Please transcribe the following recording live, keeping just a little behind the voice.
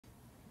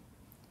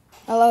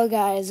Hello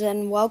guys,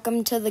 and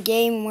welcome to the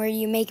game where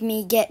you make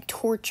me get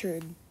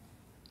tortured.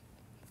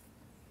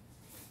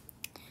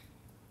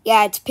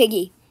 Yeah, it's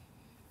Piggy.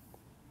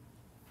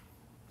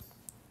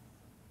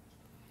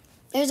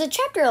 There's a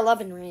chapter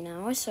 11 right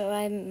now, so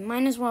I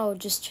might as well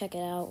just check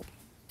it out.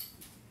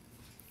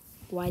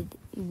 Why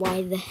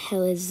the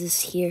hell is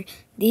this here?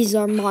 These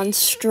are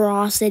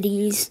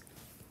monstrosities.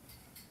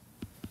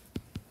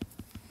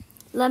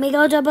 Let me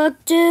go to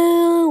book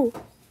 2.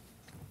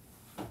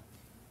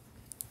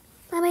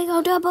 Let me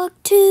go to book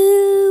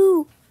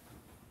 2.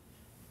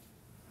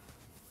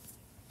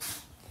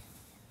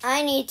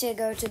 I need to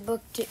go to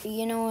book 2.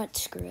 You know what?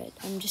 Screw it.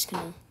 I'm just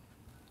gonna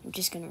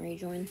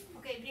rejoin.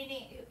 Okay,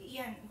 Brittany,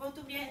 Ian, go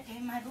to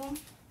my room.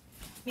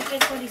 We can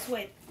call this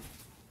wait.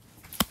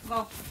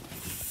 Go.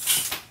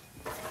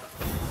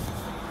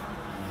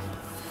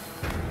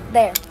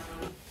 There.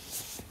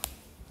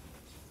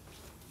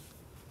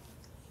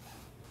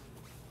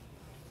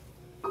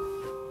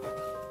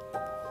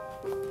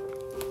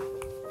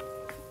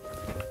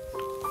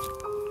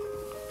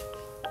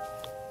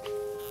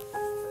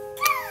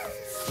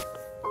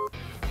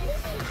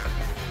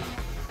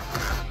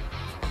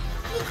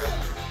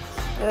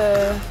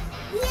 Yeah.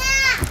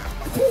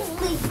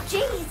 Holy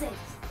Jesus.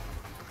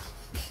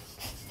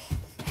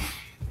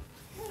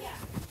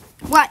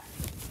 What?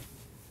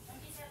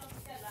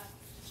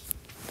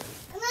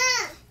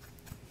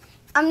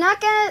 I'm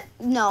not gonna.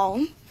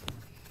 No.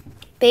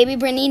 Baby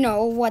Brittany,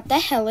 no. What the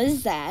hell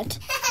is that?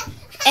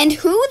 And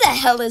who the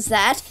hell is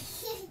that?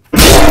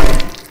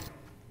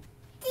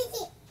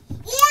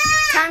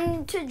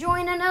 Time to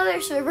join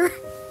another server.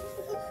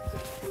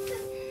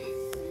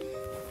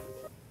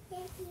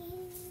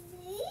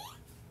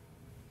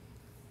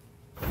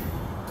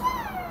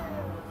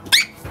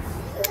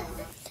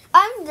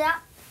 I'm down.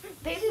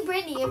 Baby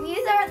Brittany, if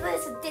you start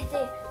this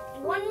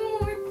one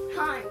more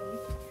time.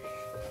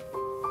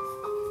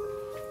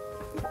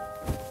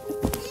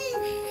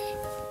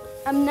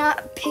 I'm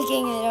not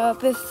picking it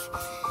up if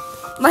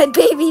my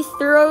baby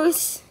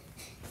throws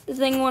the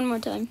thing one more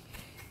time.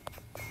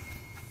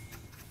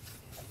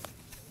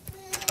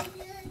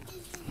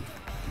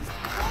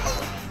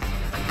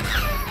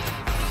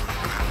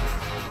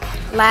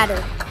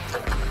 Ladder.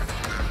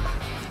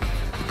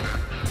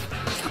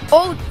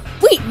 Oh,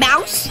 wait,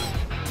 mouse?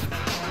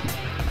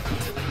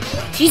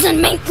 She's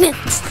in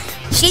maintenance.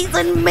 She's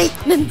in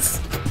maintenance.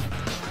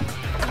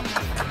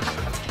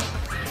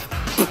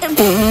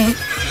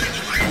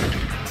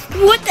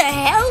 What the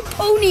hell?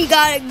 Pony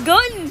got a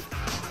gun.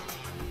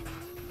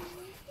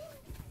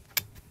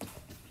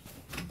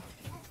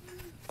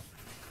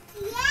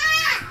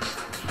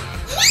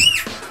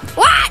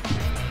 What?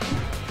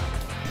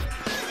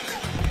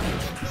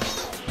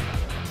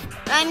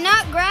 I'm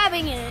not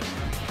grabbing it.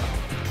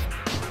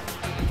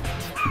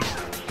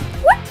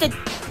 What the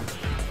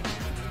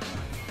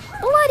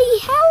bloody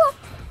hell?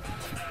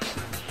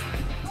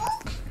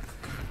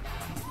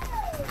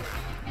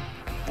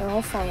 They're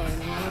all following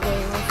me.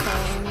 They're all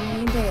following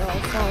me. They're all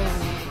following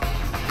me.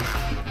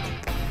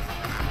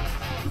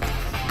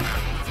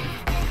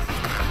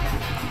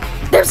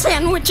 They're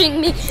sandwiching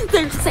me.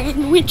 They're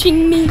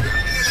sandwiching me.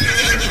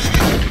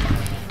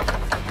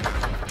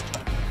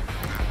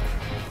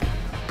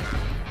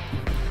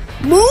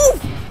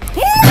 Move!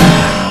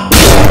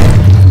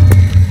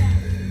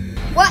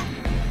 What?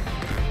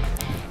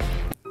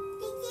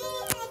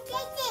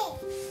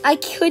 I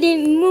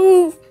couldn't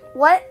move.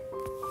 What?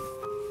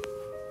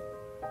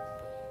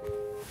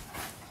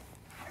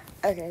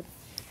 Okay,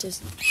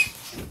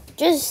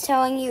 just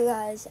telling you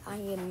guys, I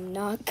am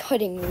not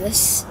cutting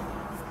this.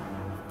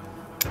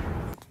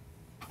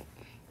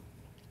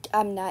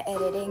 I'm not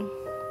editing.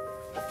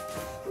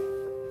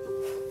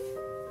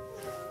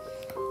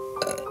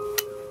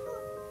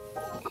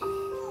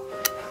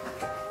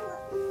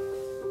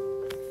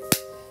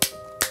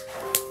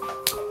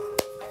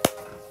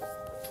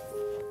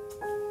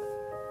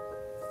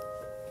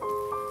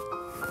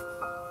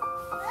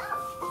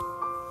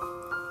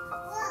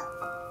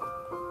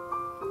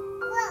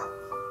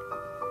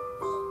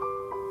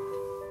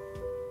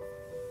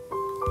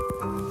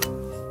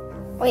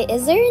 Wait,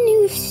 is there a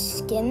new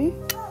skin?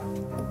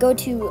 Go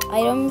to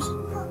items.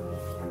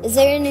 Is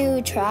there a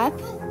new trap?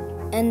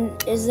 And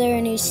is there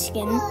a new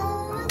skin?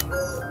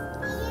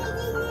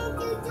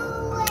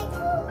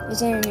 Is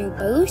there a new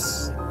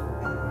boost?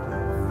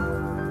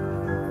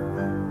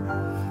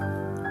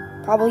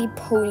 Probably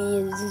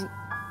Pony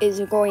is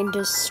going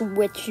to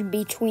switch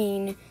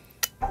between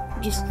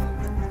just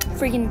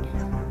freaking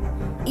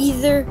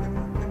either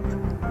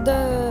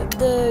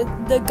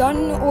the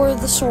gun or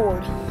the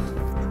sword.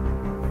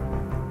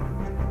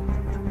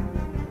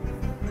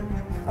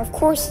 Of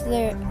course,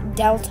 they're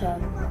Delta.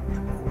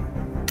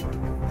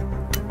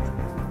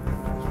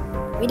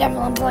 We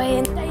definitely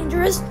playing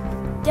dangerous.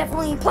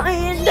 Definitely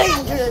playing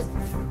dangerous.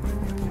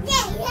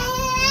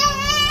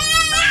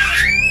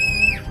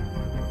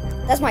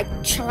 That's my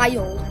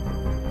child.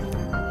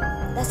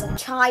 That's a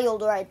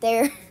child right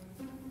there.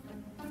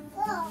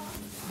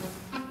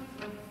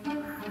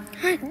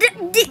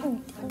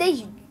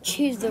 They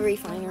choose the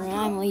refiner and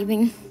I'm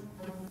leaving.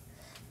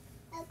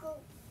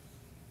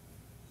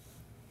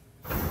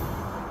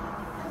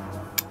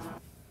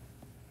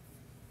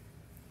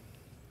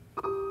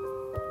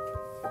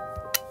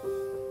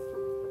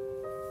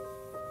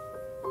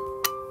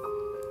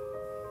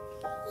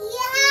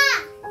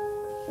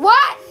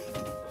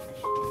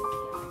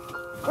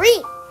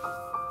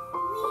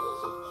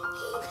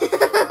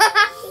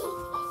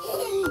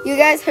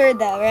 guys heard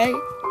that, right?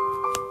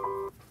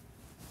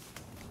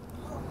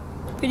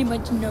 Pretty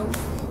much no.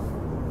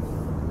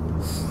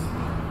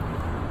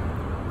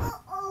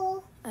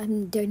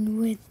 I'm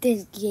done with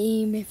this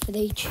game if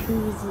they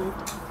choose it.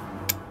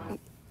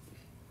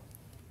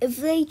 If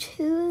they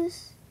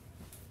choose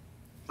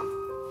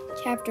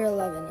Chapter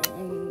 11,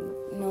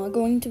 I'm not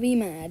going to be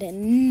mad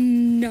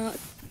and not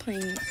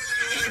playing.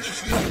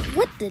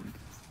 What the?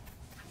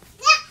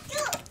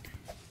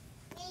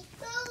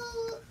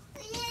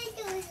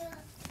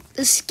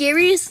 The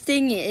scariest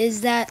thing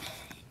is that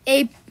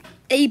a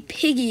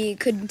piggy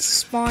could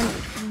spawn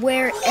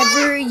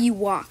wherever you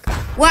walk.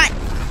 What?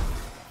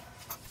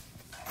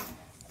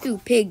 Ooh,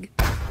 pig.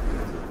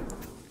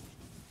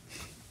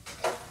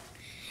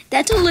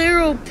 That's a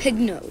literal pig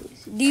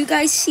nose. Do you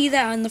guys see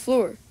that on the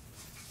floor?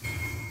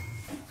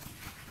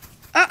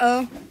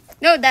 Uh-oh.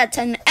 No, that's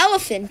an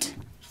elephant.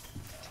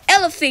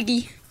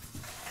 Elefiggy.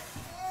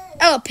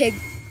 Elepig.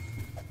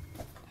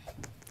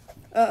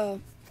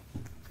 Uh-oh.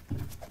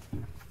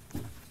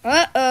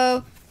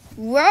 Uh-oh.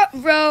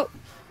 Ruh-roh.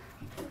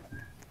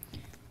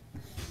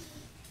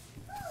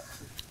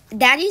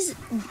 Daddy's...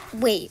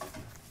 Wait.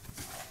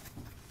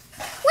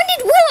 When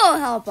did Willow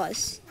help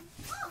us?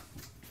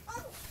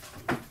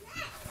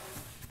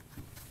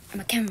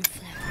 I'm a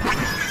camouflage.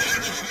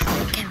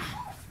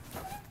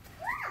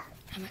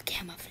 I'm a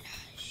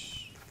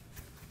camouflage.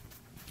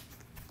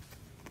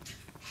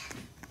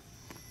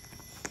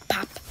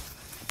 Pop.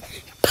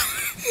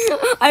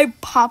 I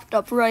popped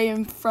up right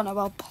in front of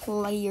a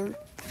player.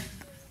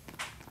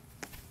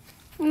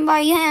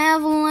 Anybody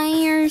have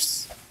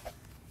layers?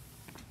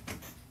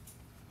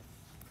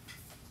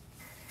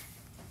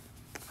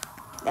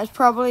 That's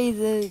probably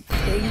the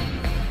pig.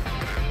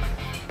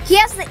 He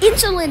has the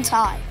insolence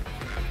eye.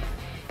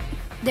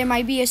 There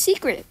might be a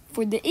secret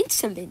for the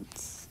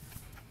insolence.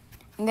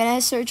 I'm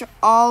gonna search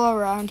all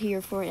around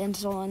here for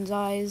insolence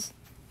eyes.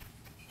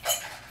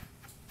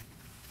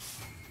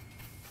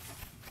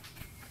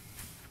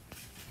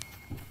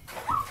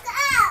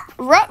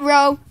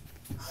 Ruh-roh.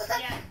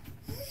 Yeah.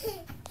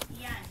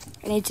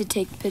 I need to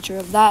take a picture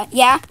of that.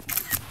 Yeah?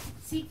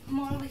 See,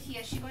 more over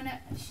here. She gonna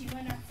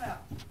fall.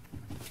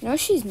 No,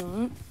 she's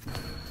not.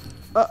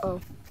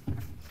 Uh-oh.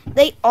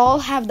 They all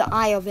have the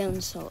eye of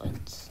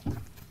insolence.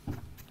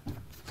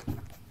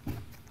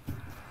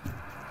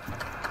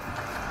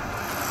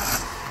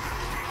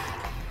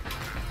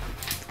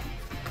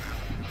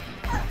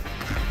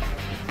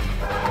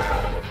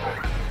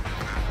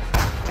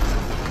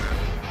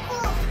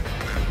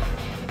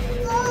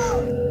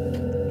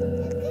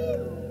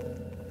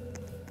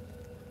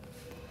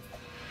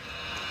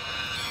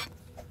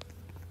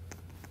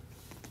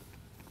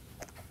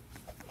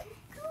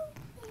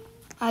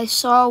 I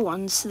saw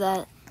once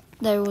that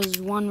there was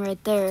one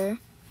right there,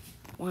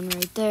 one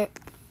right there.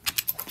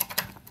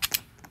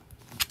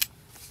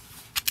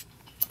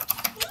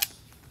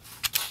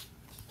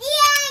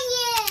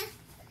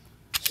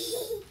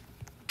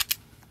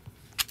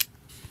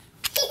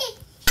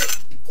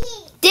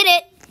 Did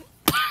it!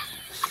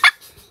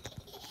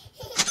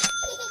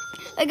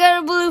 I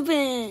got a blue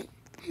pin.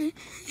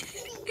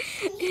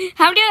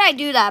 How did I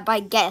do that? By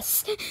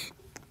guess.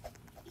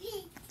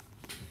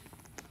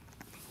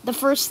 The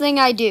first thing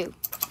I do,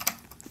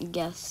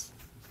 guess.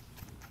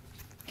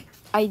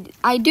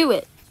 I do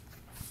it.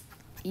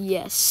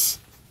 Yes.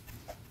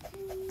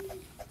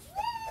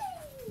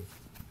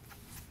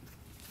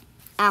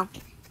 Ow.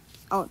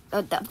 Oh,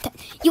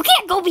 you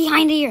can't go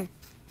behind here.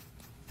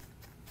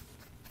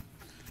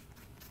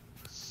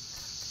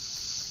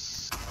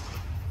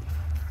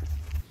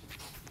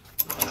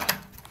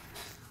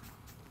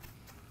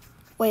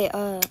 Wait,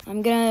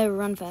 I'm gonna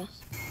run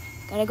fast.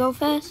 Gotta go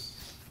fast.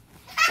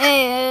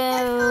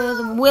 Hey,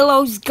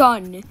 Willow's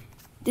gun.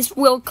 This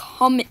will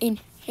come in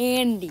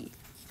handy.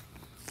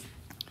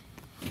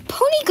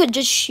 Pony could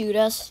just shoot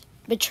us,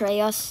 betray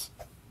us.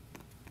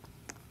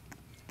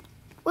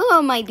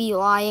 Willow might be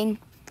lying.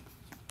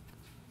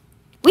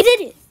 We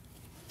did it.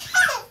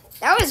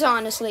 That was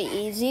honestly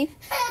easy.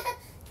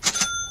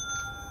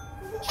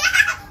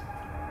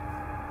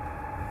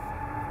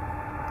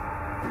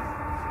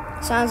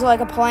 Sounds like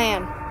a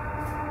plan.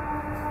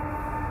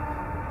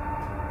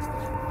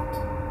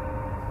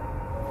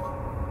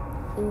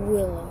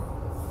 Willow.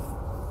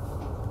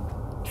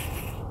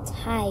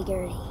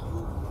 Tiger.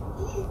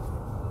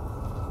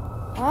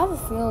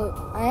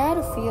 I had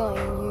a feeling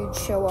you'd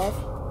show up.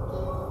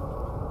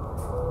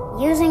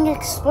 Using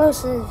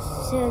explosives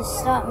to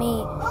stop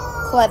me,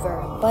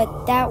 clever,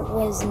 but that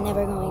was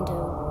never going to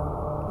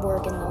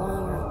work in the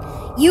long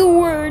run. You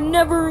were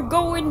never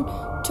going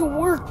to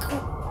work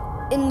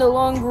in the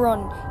long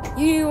run.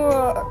 You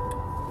are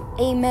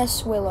a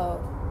mess,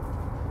 Willow.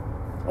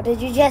 What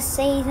did you just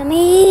say to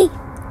me?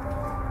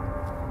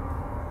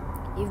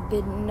 You've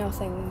been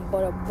nothing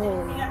but a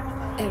bully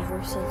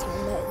ever since I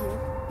met you.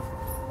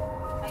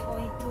 I'm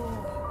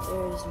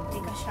going to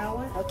take a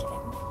shower. Okay,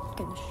 I'm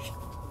gonna shower.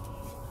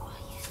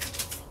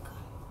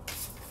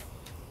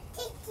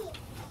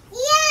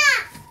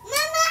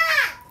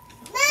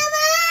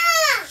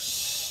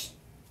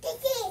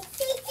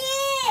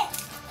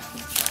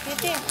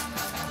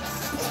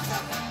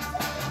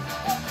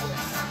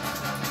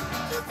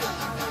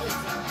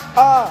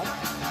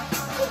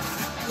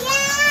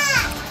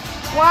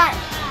 What?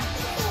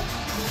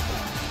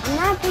 I'm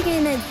not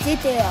picking the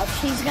titty up.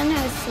 She's gonna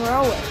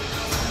throw it.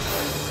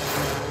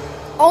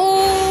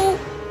 Oh!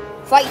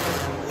 Fight!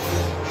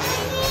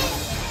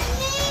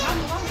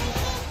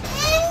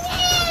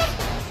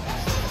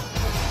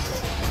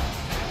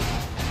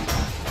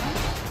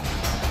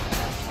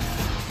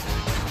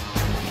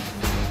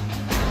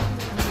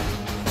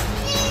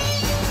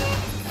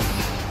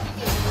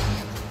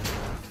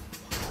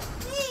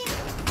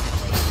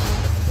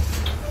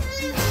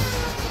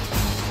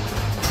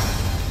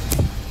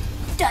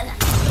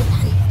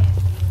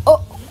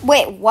 Oh,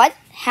 wait, what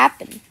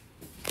happened?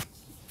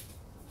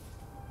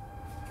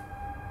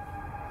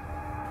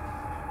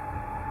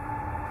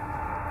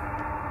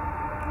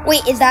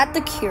 Wait, is that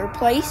the cure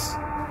place?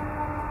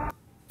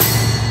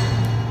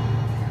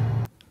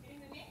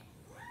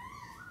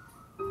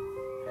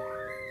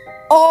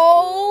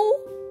 Oh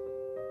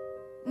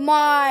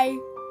my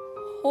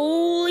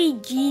holy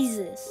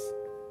Jesus.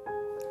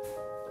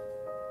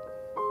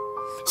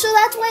 So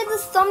that's why the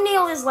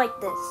thumbnail is like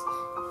this.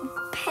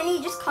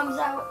 Penny just comes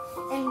out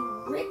and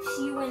rips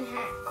you in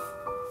half.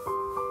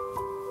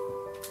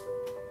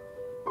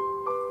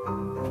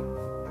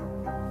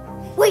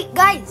 Wait,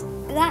 guys,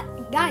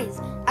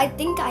 I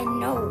think I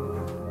know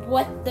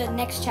what the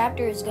next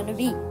chapter is gonna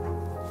be.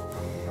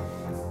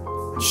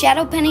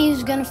 Shadow Penny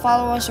is gonna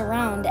follow us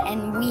around,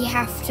 and we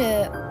have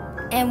to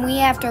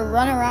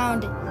run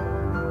around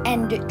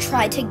and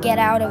try to get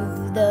out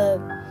of the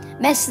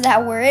mess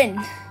that we're in.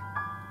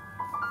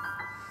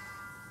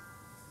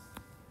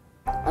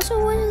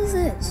 Also, what is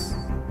this?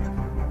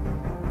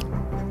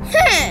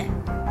 Huh.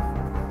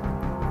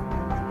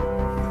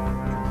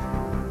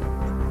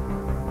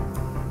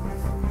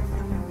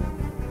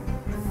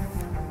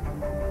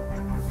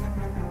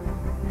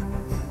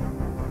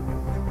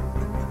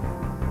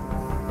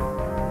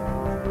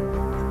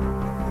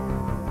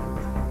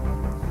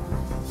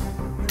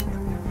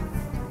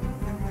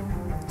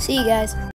 See you guys.